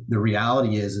 And the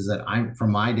reality is that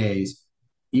from my days,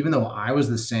 even though I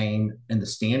was the same and the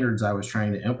standards I was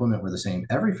trying to implement were the same,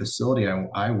 every facility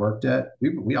I worked at,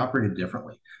 we operated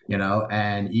differently,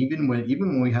 and even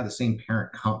when we had the same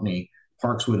parent company,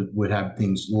 parks would have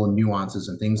things, little nuances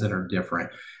and things that are different.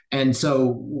 And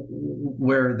so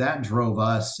where that drove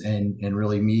us and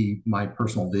really my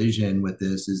personal vision with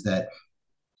this is that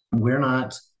we're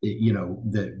not,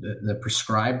 the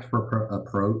prescribed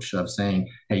approach of saying,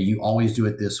 hey, you always do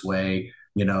it this way.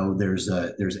 There's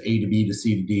A to B to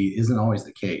C to D isn't always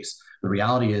the case. The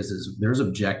reality is there's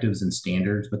objectives and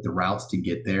standards, but the routes to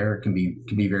get there can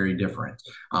be very different.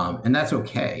 And that's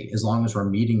okay, as long as we're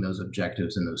meeting those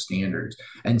objectives and those standards.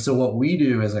 And so what we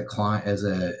do as a client, as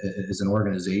an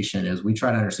organization, is we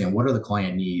try to understand what are the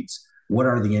client needs, what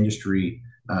are the industry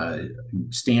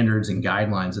standards and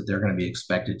guidelines that they're going to be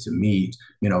expected to meet.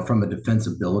 From a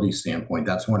defensibility standpoint,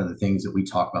 that's one of the things that we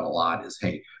talk about a lot is,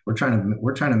 hey, we're trying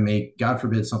to make, God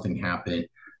forbid something happen.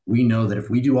 We know that if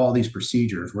we do all these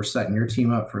procedures, we're setting your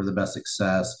team up for the best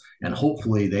success, and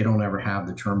hopefully they don't ever have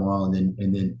the turmoil and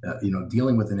then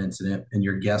dealing with an incident, and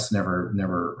your guests never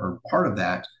are part of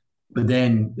that. But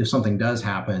then if something does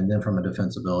happen, then from a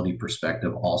defensibility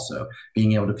perspective, also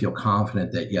being able to feel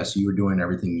confident that, yes, you were doing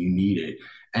everything you needed.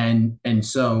 And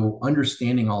so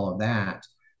understanding all of that,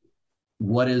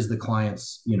 what is the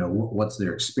client's, what's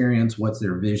their experience, what's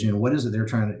their vision, what is it they're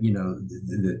trying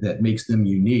to, that makes them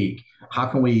unique? How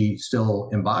can we still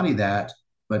embody that,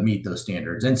 but meet those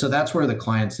standards. And so that's where the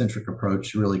client-centric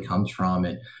approach really comes from.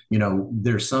 And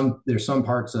there's some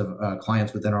parts of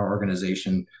clients within our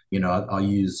organization. I'll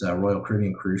use Royal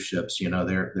Caribbean cruise ships.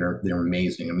 They're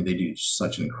amazing. I mean, they do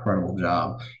such an incredible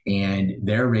job, and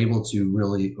they're able to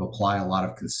really apply a lot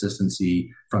of consistency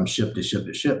from ship to ship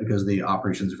to ship because the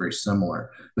operations are very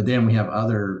similar. But then we have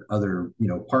other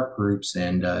park groups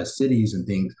and cities and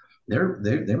things.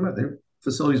 Their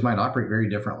facilities might operate very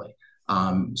differently,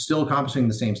 still accomplishing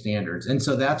the same standards. And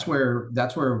so that's where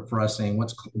for us saying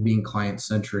what's being client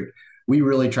centric, we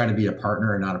really try to be a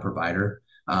partner and not a provider.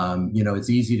 It's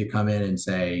easy to come in and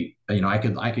say, I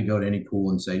could go to any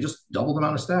pool and say, just double the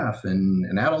amount of staff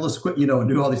and add all this, and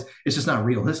do all these. It's just not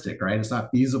realistic, right? It's not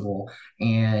feasible.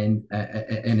 And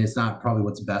it's not probably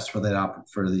what's best for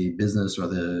the business or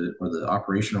the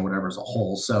operation or whatever as a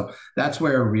whole. So that's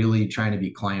where really trying to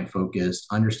be client focused,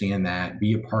 understand that,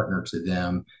 be a partner to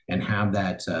them, and have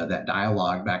that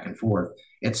dialogue back and forth.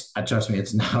 Trust me,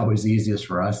 it's not always easiest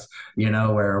for us,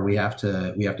 where we have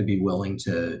to be willing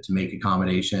to make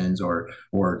accommodations or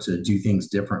to do things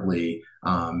differently.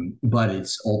 But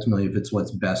it's ultimately, if it's what's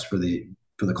best for the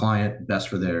client, best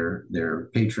for their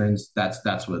patrons,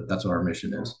 that's what our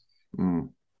mission is. Mm.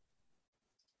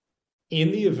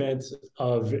 In the event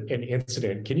of an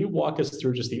incident, can you walk us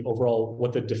through just the overall,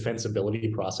 what the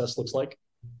defensibility process looks like?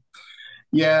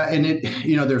 Yeah, and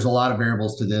there's a lot of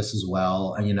variables to this as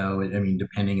well. I mean,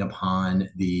 depending upon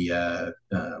the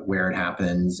where it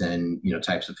happens and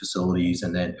types of facilities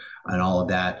and all of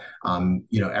that.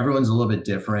 Everyone's a little bit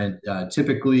different.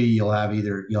 Typically, you'll have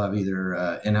either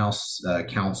in-house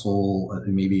counsel,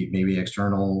 maybe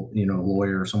external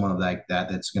lawyer or someone like that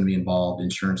that's going to be involved.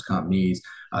 Insurance companies.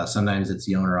 Sometimes it's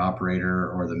the owner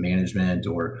operator or the management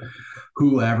or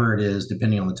whoever it is,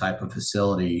 depending on the type of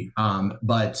facility.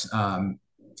 But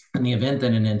in the event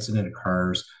that an incident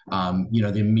occurs,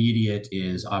 the immediate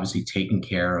is obviously taking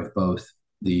care of both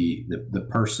the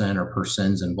person or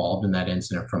persons involved in that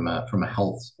incident from a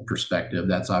health perspective.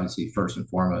 That's obviously first and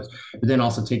foremost, but then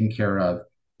also taking care of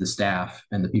the staff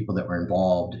and the people that were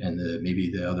involved and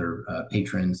maybe the other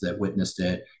patrons that witnessed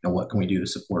it, and what can we do to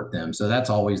support them. So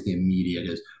that's always the immediate,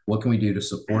 is what can we do to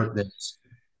support this,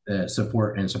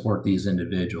 support these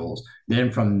individuals. Then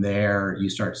from there, you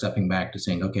start stepping back to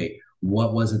saying, okay,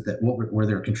 what was it what were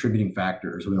there contributing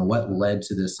factors? What led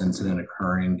to this incident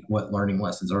occurring? What learning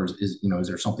lessons is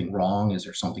there something wrong? Is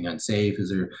there something unsafe?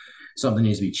 Is there something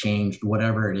needs to be changed?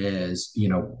 Whatever it is,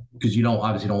 because you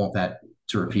obviously don't want that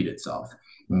to repeat itself.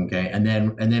 Okay. And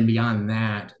then beyond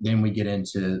that, then we get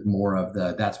into more of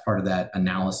that's part of that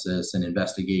analysis and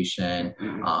investigation,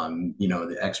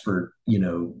 the expert,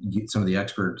 some of the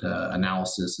expert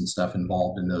analysis and stuff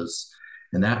involved in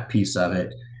that piece of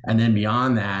it. And then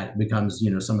beyond that becomes,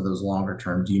 some of those longer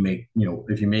term, do you make,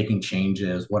 if you're making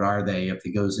changes, what are they? If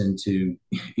it goes into,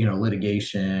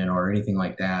 litigation or anything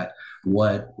like that,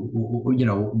 what's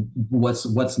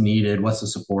needed? What's the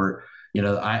support?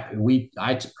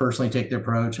 I personally take the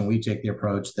approach, and we take the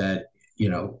approach that,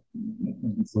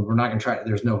 we're not going to try.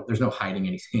 There's no hiding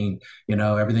anything.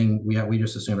 Everything we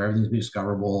just assume everything's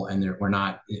discoverable, and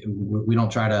we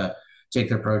don't try to take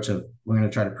the approach of we're going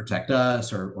to try to protect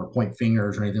us or point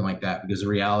fingers or anything like that. Because the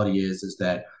reality is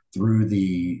that through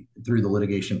the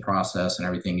litigation process and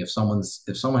everything, if someone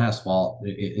has fault,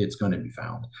 it's going to be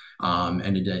found.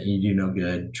 And you do no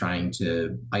good trying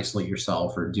to isolate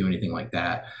yourself or do anything like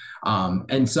that.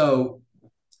 And so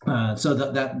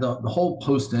the whole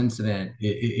post incident,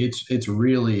 it's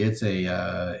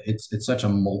such a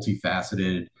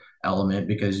multifaceted element,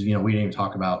 because we didn't even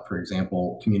talk about, for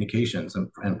example, communications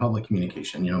and public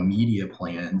communication, media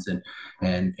plans and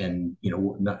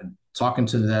talking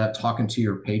to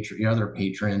your other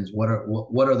patrons. What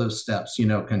are those steps?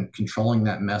 Controlling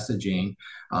that messaging.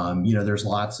 There's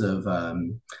lots of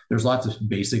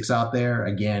basics out there.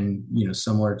 Again,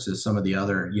 similar to some of the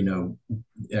other.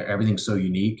 Everything's so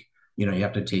unique. You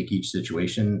have to take each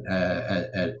situation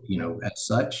as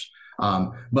such.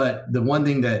 But the one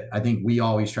thing that I think we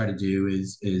always try to do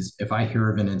is if I hear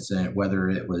of an incident, whether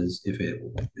it was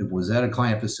at a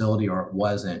client facility or it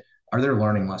wasn't, are there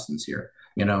learning lessons here?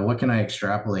 What can I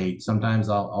extrapolate? Sometimes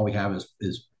all we have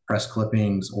is press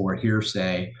clippings or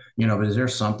hearsay, but is there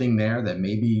something there that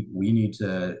maybe we need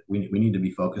to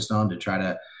be focused on to try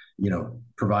to,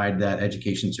 provide that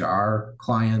education to our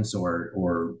clients or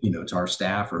to our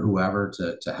staff or whoever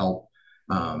to help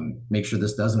make sure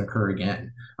this doesn't occur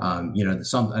again.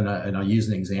 And I'll use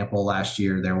an example. Last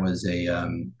year, there was I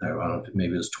don't know if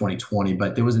maybe it was 2020,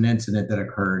 but there was an incident that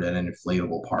occurred at an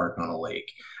inflatable park on a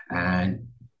lake. And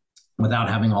without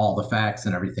having all the facts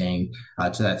and everything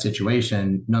to that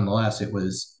situation. Nonetheless,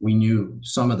 we knew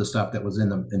some of the stuff that was in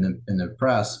the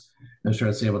press, and so I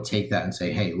was able to take that and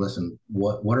say, hey, listen,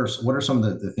 what are some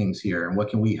of the things here, and what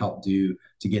can we help do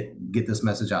to get this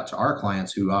message out to our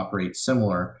clients who operate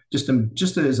similar, just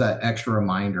as that extra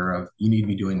reminder of, you need to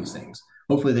be doing these things.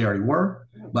 Hopefully they already were,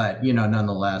 but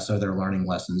nonetheless, are there learning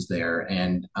lessons there?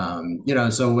 And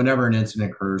so whenever an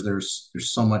incident occurs, there's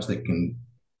so much that can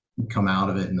come out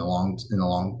of it in the long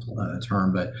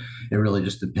term, but it really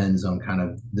just depends on kind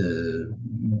of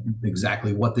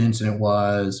exactly what the incident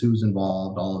was, who's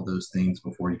involved, all of those things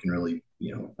before you can really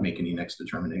make any next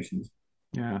determinations.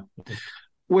 Yeah.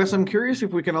 Wes, I'm curious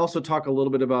if we can also talk a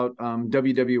little bit about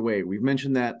WWA. We've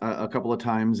mentioned that a couple of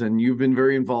times, and you've been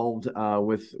very involved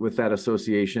with that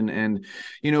association. And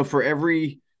for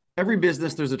every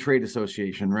business, there's a trade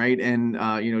association, right? And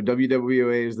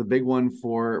WWA is the big one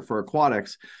for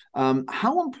aquatics.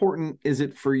 How important is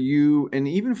it for you, and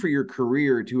even for your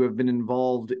career, to have been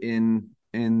involved in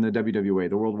the WWA,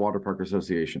 the World Water Park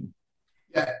Association?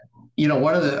 Yeah,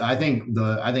 I think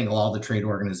a lot of the trade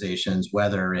organizations,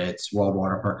 whether it's World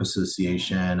Water Park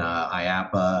Association,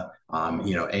 IAAPA,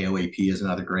 AOAP is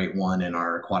another great one in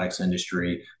our aquatics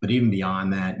industry. But even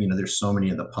beyond that, there's so many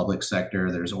in the public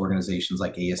sector. There's organizations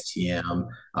like ASTM,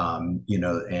 and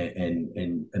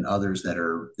others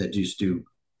that just do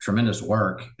tremendous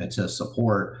work to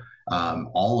support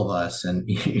all of us, and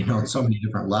in so many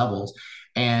different levels.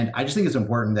 And I just think it's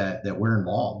important that we're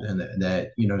involved, and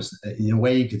that in a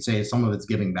way you could say some of it's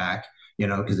giving back,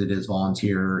 because it is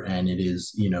volunteer, and it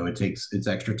is, it takes its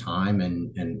extra time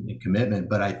and commitment.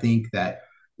 But I think that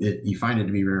you find it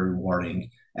to be very rewarding.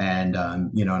 And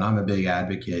and I'm a big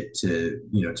advocate to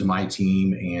my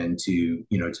team, and to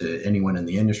anyone in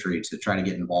the industry, to try to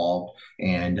get involved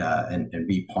and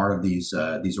be part of these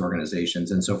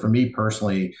organizations. And so for me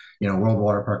personally, World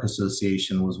Water Park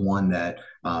Association was one that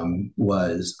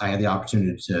I had the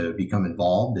opportunity to become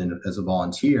involved in as a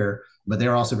volunteer, but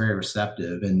they're also very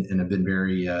receptive, and have been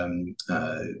very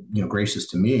gracious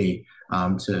to me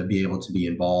to be able to be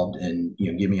involved, and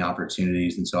give me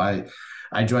opportunities. And so I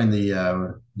joined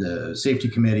the safety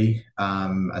committee,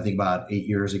 I think about 8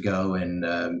 years ago, and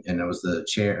I was the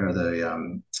chair, or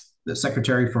the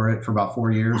secretary for it for about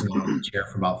 4 years, and the chair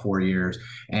for about 4 years.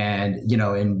 And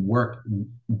doing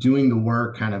the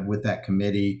work kind of with that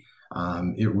committee,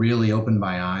 it really opened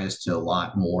my eyes to a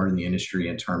lot more in the industry,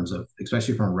 in terms of,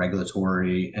 especially from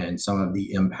regulatory and some of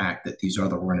the impact that these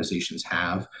other organizations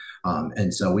have.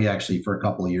 And so we actually, for a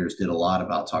couple of years, did a lot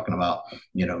about talking about,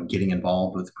 getting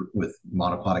involved with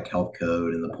Aquatic Health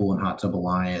Code, and the Pool and Hot Tub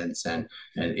Alliance, and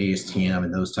ASTM,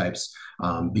 and those types,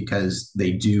 because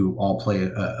they do all play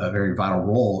a very vital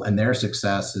role, and their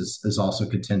success is also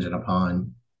contingent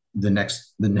upon the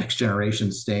next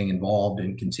generation staying involved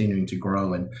and continuing to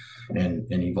grow and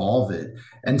evolve it.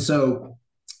 And so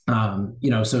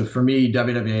so for me,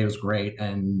 WWA was great.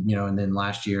 And then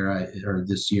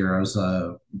this year I was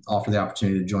offered the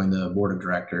opportunity to join the board of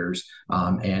directors,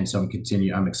 and so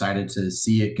I'm excited to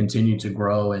see it continue to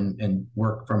grow and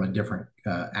work from a different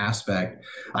aspect.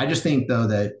 I just think, though,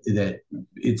 that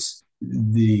it's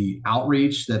the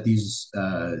outreach that these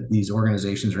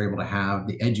organizations are able to have,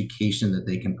 the education that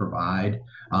they can provide,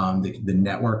 the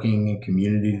networking and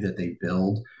community that they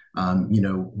build.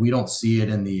 We don't see it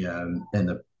in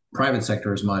the private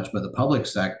sector as much, but the public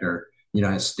sector,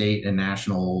 has state and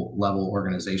national level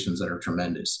organizations that are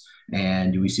tremendous.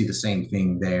 And we see the same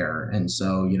thing there. And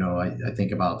so, I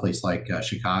think about a place like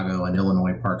Chicago and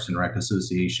Illinois Parks and Rec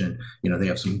Association. They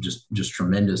have some just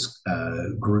tremendous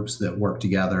groups that work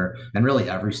together, and really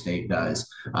every state does.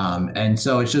 And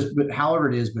so it's just, but however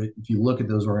it is, but if you look at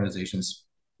those organizations,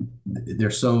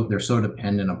 they're so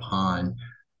dependent upon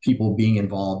people being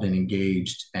involved and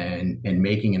engaged, and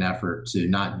making an effort to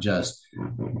not just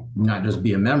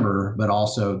be a member, but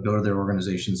also go to their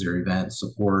organizations, their events,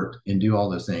 support, and do all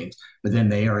those things. But then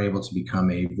they are able to become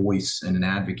a voice and an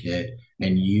advocate,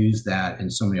 and use that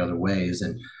in so many other ways.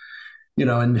 And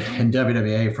and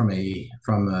WWA from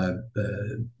a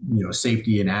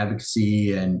safety and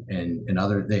advocacy and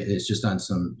other, it's just done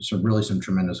some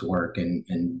tremendous work, and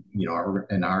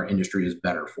our industry is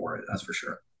better for it. That's for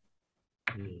sure.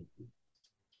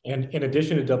 And in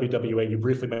addition to WWA, you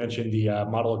briefly mentioned the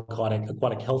Model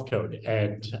Aquatic Health Code,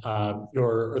 and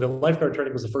the lifeguard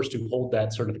training was the first to hold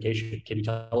that certification. Can you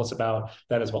tell us about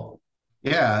that as well?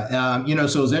 Yeah,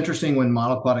 so it was interesting when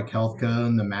Model Aquatic Health Code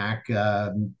and the MAC,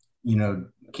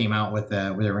 came out with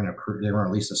that, where they were going to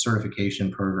release a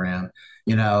certification program,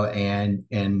 and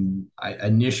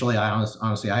honestly,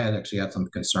 I had actually had some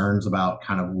concerns about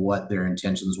kind of what their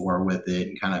intentions were with it,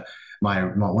 and kind of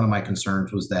one of my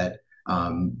concerns was that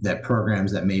that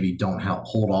programs that maybe don't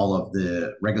hold all of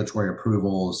the regulatory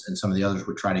approvals, and some of the others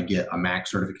would try to get a MAC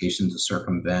certification to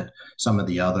circumvent some of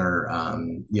the other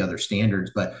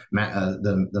standards. But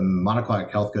the Model Aquatic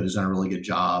Health Code has done a really good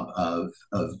job of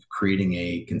creating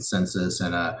a consensus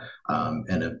and a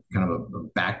kind of a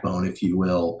backbone, if you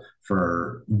will,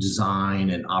 for design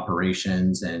and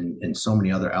operations and so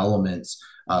many other elements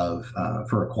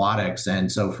for aquatics. And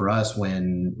so for us,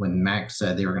 when MAC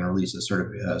said they were going to release a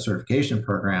certification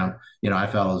program, I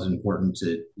felt it was important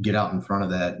to get out in front of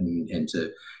that and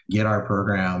to get our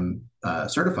program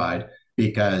certified,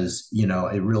 because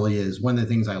it really is one of the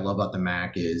things I love about the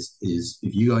MAC is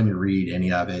if you go and you read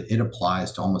any of it, it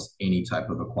applies to almost any type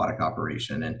of aquatic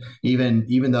operation. And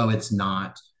even though it's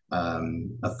not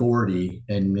authority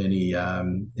in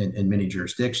many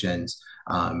jurisdictions,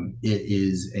 it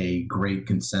is a great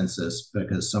consensus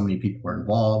because so many people are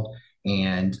involved,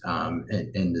 and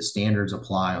the standards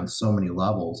apply on so many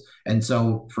levels. And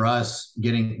so for us,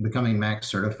 becoming MAC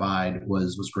certified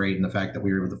was great, and the fact that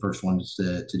we were the first ones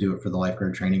to do it for the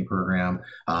lifeguard training program,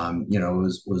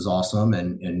 was awesome,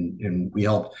 and it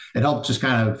helped just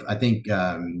kind of, I think,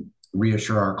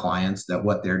 reassure our clients that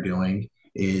what they're doing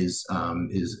is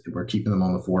we're keeping them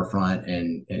on the forefront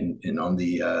and on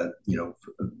the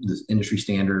the industry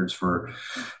standards for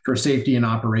safety and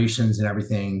operations and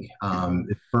everything.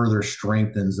 It further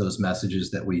strengthens those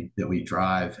messages that we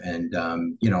drive, and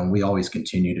we always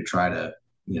continue to try to,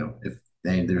 if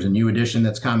there's a new edition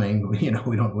that's coming, we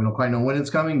don't quite know when it's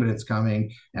coming, but it's coming,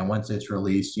 and once it's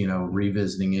released,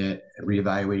 revisiting it,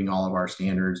 reevaluating all of our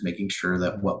standards, making sure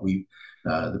that what we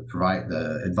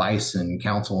the advice and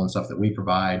counsel and stuff that we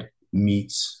provide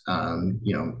meets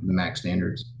the MAC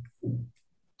standards.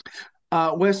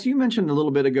 Wes, you mentioned a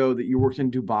little bit ago that you worked in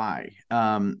Dubai,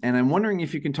 and I'm wondering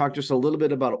if you can talk just a little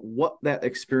bit about what that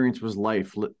experience was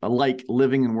like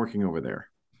living and working over there.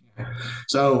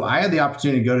 So I had the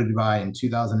opportunity to go to Dubai in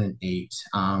 2008,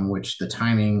 which the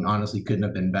timing honestly couldn't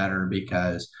have been better,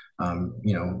 because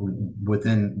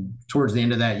towards the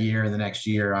end of that year and the next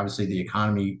year, obviously the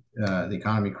economy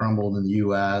crumbled in the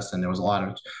U.S. and there was a lot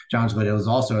of challenges, but it was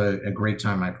also a great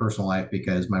time in my personal life,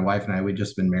 because my wife and I, we'd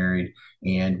just been married,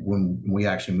 and when we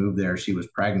actually moved there, she was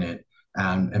pregnant,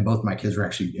 and both my kids were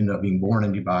actually ended up being born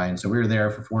in Dubai, and so we were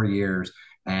there for 4 years.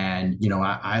 And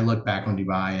I look back on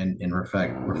Dubai and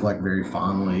reflect very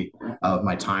fondly of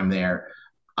my time there.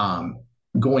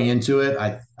 Going into it,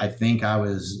 I think I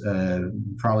was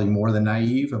probably more than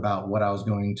naive about what I was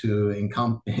going to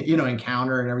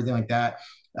encounter and everything like that.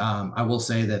 I will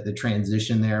say that the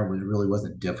transition there really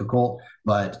wasn't difficult,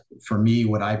 but for me,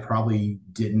 what I probably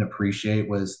didn't appreciate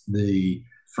was the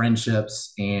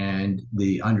friendships and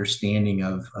the understanding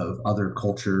of other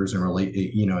cultures and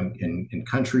in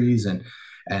countries and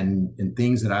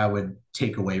things that I would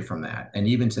take away from that. And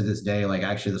even to this day, like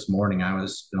actually this morning, I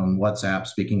was on WhatsApp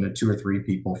speaking to 2 or 3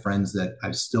 people, friends that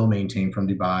I've still maintained from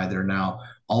Dubai. They're now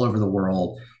all over the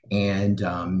world. And,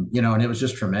 and it was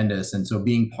just tremendous. And so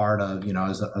being part of, I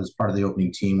was part of the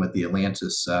opening team with the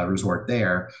Atlantis resort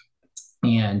there.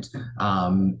 And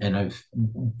I've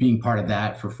been part of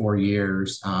that for 4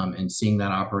 years, and seeing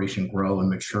that operation grow and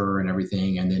mature and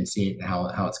everything, and then seeing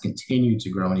how it's continued to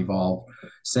grow and evolve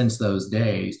since those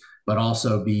days, but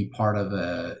also be part of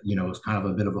it was kind of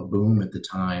a bit of a boom at the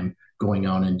time going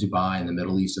on in Dubai and the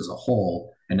Middle East as a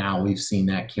whole. And now we've seen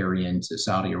that carry into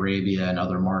Saudi Arabia and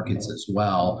other markets as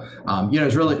well.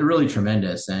 It's really, really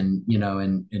tremendous. And,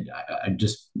 I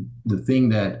just, the thing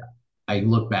that I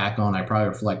look back on, I probably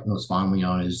reflect most fondly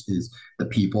on is the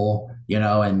people,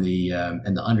 and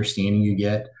the understanding you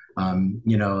get. Having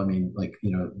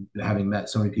met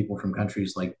so many people from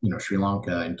countries like, Sri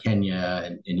Lanka and Kenya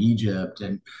and Egypt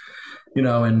and,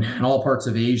 and all parts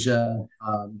of Asia,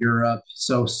 Europe,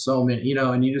 so many,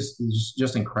 and it's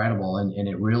just incredible. And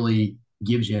it really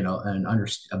gives you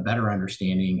a better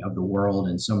understanding of the world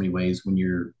in so many ways when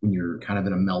you're kind of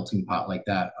in a melting pot like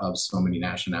that of so many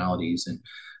nationalities.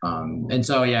 And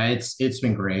so, yeah, it's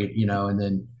been great, and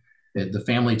then the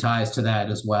family ties to that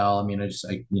as well. I mean, it's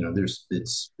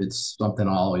something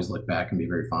I'll always look back and be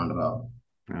very fond about.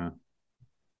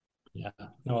 Yeah,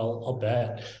 no, I'll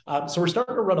bet. So we're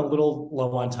starting to run a little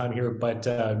low on time here, but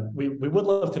we would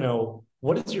love to know,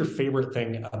 what is your favorite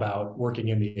thing about working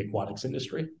in the aquatics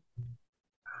industry?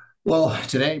 Well,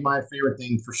 today my favorite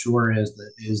thing for sure is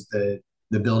the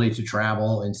the ability to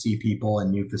travel and see people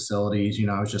in new facilities.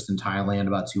 I was just in Thailand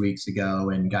about 2 weeks ago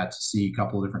and got to see a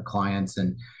couple of different clients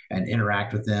and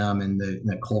interact with them and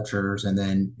the cultures. And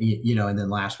then, and then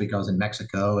last week I was in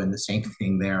Mexico and the same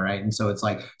thing there. Right. And so it's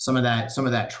like some of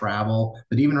that travel,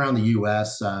 but even around the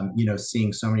US,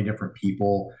 seeing so many different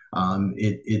people,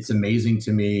 it's amazing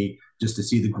to me just to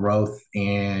see the growth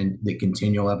and the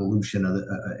continual evolution of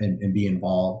and be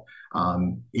involved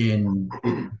in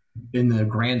the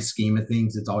grand scheme of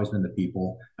things. It's always been the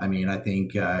people. I mean, I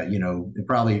think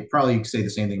probably say the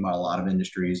same thing about a lot of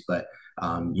industries, but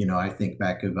I think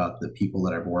back about the people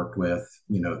that I've worked with,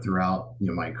 throughout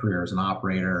my career as an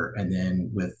operator, and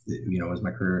then with as my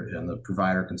career on the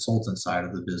provider consultant side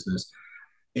of the business.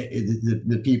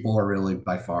 The people are really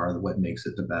by far what makes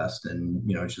it the best. And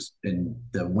it's just been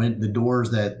the doors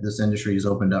that this industry has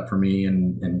opened up for me,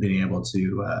 and being able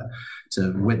to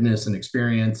witness and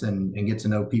experience and get to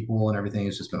know people and everything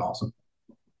has just been awesome.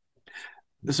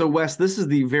 So Wes, this is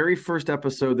the very first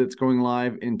episode that's going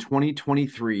live in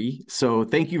 2023. So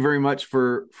thank you very much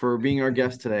for being our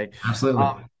guest today. Absolutely.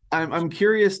 I'm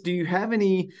curious, do you have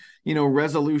any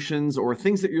resolutions or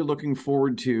things that you're looking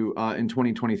forward to in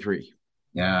 2023?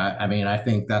 Yeah, I mean, I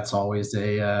think that's always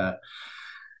a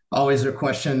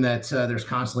question that there's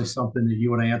constantly something that you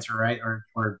want to answer, right?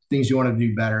 Or things you want to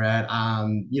do better at.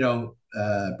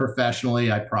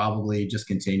 Professionally, I probably just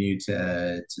continue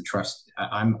to trust.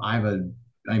 I'm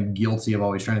guilty of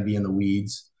always trying to be in the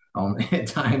weeds at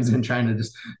times, and trying to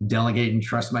just delegate and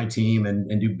trust my team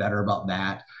and do better about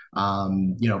that.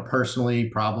 Personally,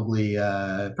 probably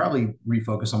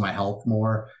refocus on my health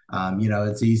more.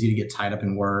 It's easy to get tied up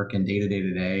in work and day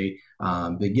to day,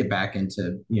 but get back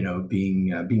into,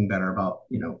 being better about,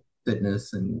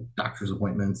 fitness and doctor's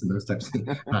appointments and those types of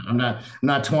things. I'm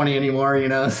not 20 anymore,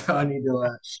 so I need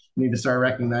to start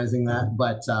recognizing that.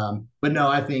 But no,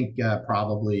 I think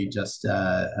probably just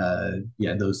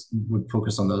those would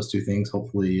focus on those two things,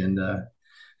 hopefully, and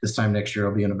this time next year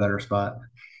I'll be in a better spot.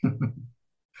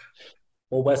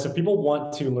 Well, Wes, if people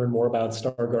want to learn more about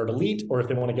StarGuard Elite, or if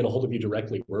they want to get a hold of you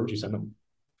directly, where would you send them?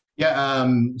 Yeah,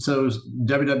 so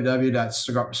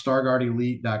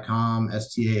www.starguardelite.com,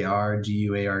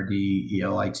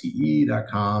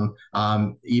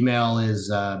 StarGuardelite.com. Email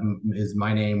is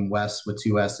my name, Wes with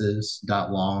 2 S's,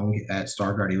 .long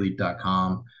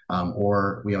 @starguardelite.com.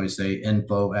 Or we always say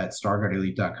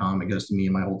info@starguardelite.com. It goes to me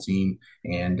and my whole team,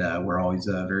 and we're always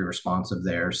very responsive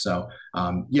there. So,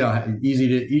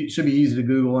 it should be easy to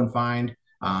Google and find.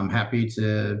 I'm happy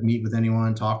to meet with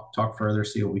anyone, talk further,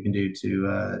 see what we can do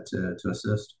to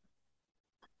assist.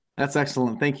 That's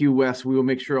excellent. Thank you, Wes. We will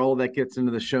make sure all of that gets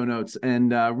into the show notes,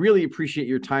 and really appreciate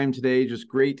your time today. Just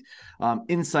great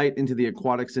insight into the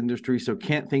aquatics industry. So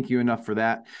can't thank you enough for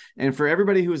that. And for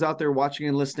everybody who is out there watching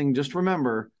and listening, just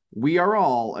remember, we are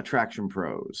all Attraction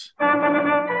Pros.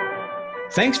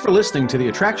 Thanks for listening to the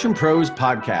Attraction Pros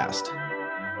podcast.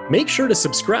 Make sure to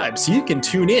subscribe so you can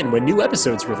tune in when new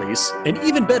episodes release. And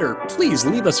even better, please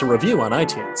leave us a review on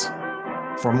iTunes.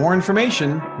 For more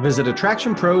information, visit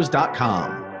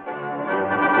attractionpros.com.